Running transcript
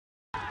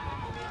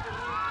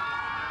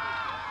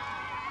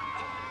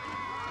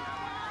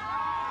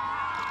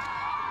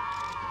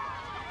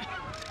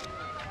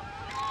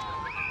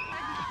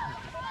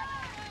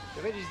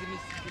Товарищ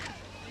заместитель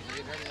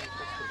генерального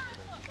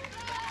конструктора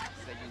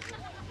Союза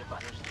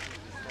Japan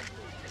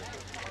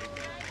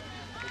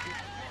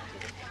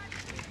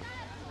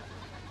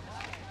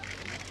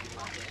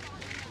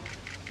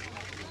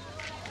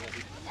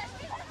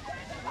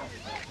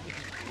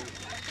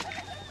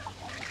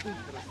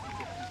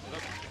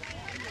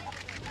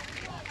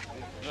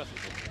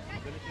Здравствуйте.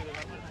 Залетели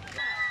нормально?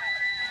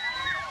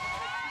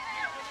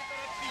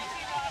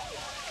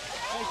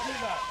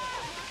 Спасибо.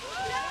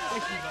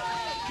 Спасибо.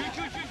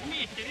 Чуть-чуть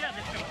вместе,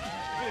 рядышком.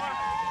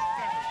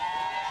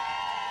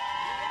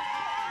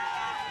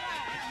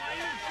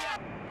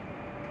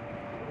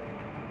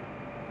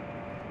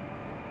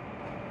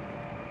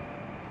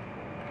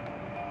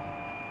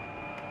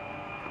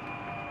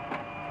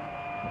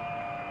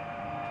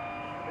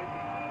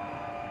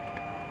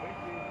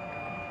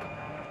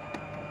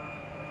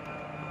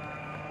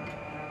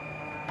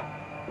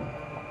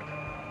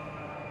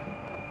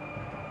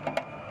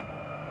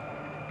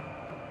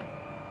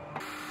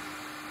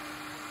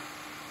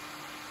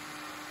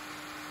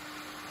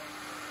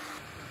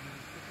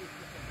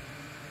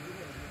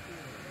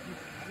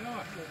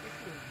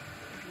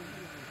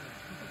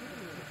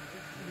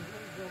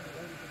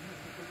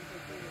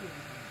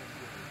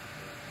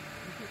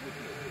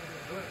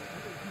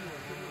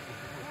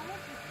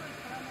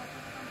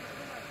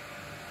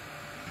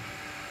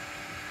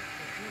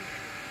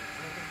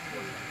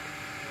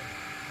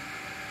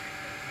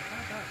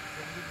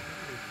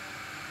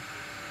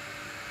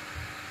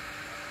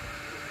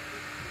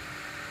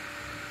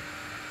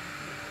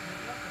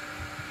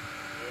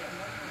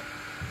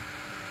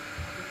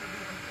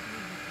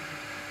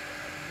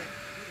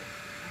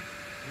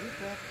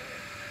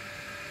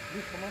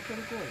 Видишь, помаши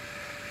рукой.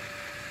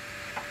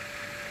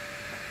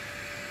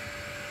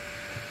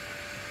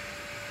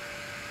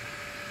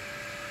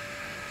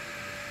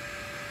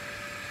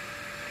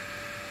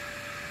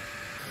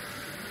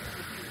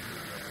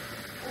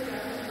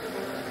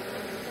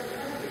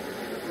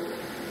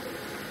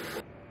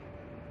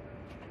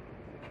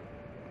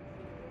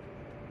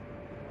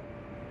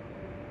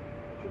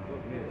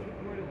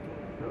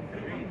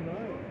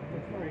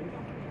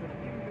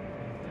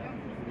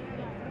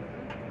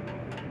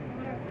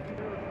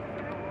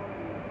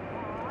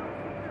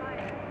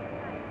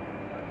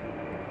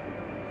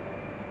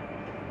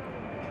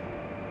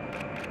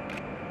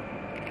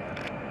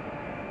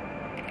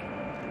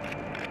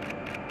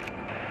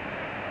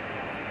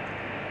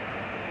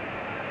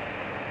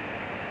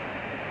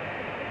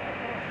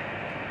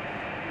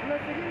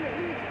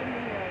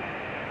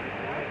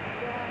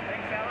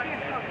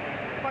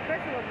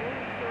 Покрасила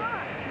волосы.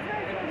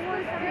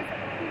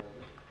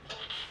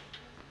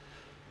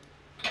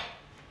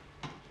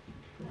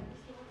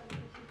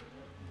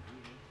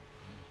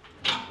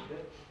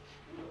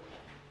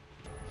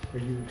 Are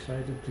you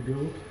excited to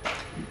go?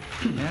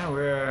 Yeah,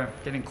 we're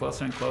getting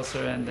closer and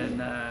closer, and then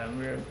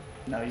we're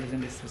now using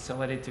this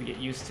facility to get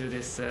used to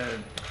this.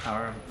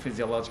 Our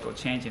physiological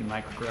change in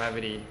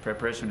microgravity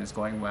preparation is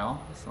going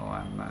well, so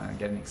I'm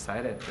getting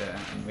excited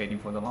and waiting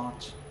for the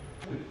launch.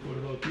 What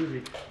about you,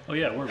 Rick? Oh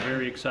yeah, we're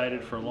very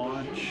excited for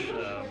launch.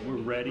 We're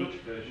ready.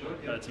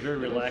 It's a very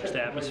relaxed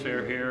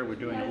atmosphere here. We're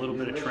doing a little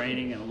bit of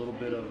training and a little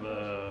bit of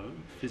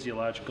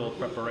physiological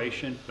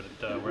preparation, but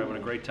we're having a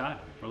great time.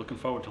 We're looking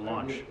forward to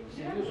launch.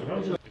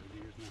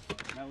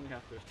 Now we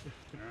have to. All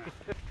right.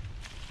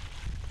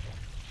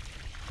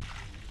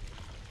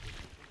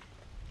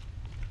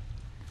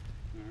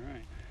 All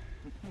right.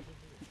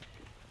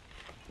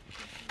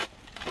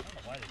 I don't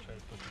know why they try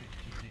to put too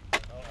deep. I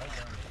learned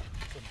that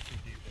putting too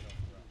deep they don't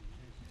run.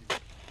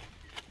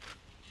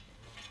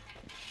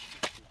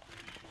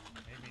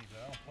 Maybe I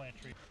don't plant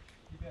trees.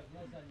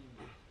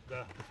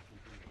 Да.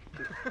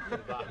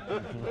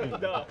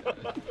 Да.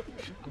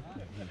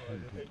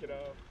 Take it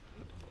off.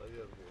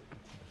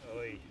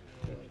 Ой.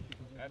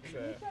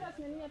 Еще раз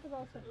на меня,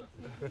 пожалуйста.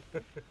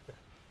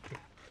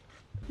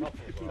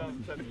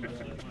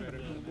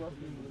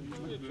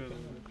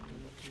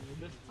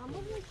 А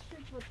можно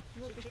чуть-чуть вот в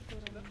эту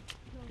сторону?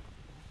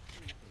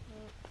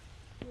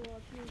 Все,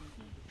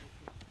 отлично.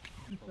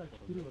 Так,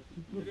 вперед,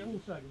 чуть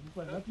полшага,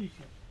 буквально,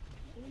 отлично.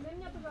 На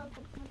меня,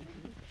 пожалуйста, посмотрите.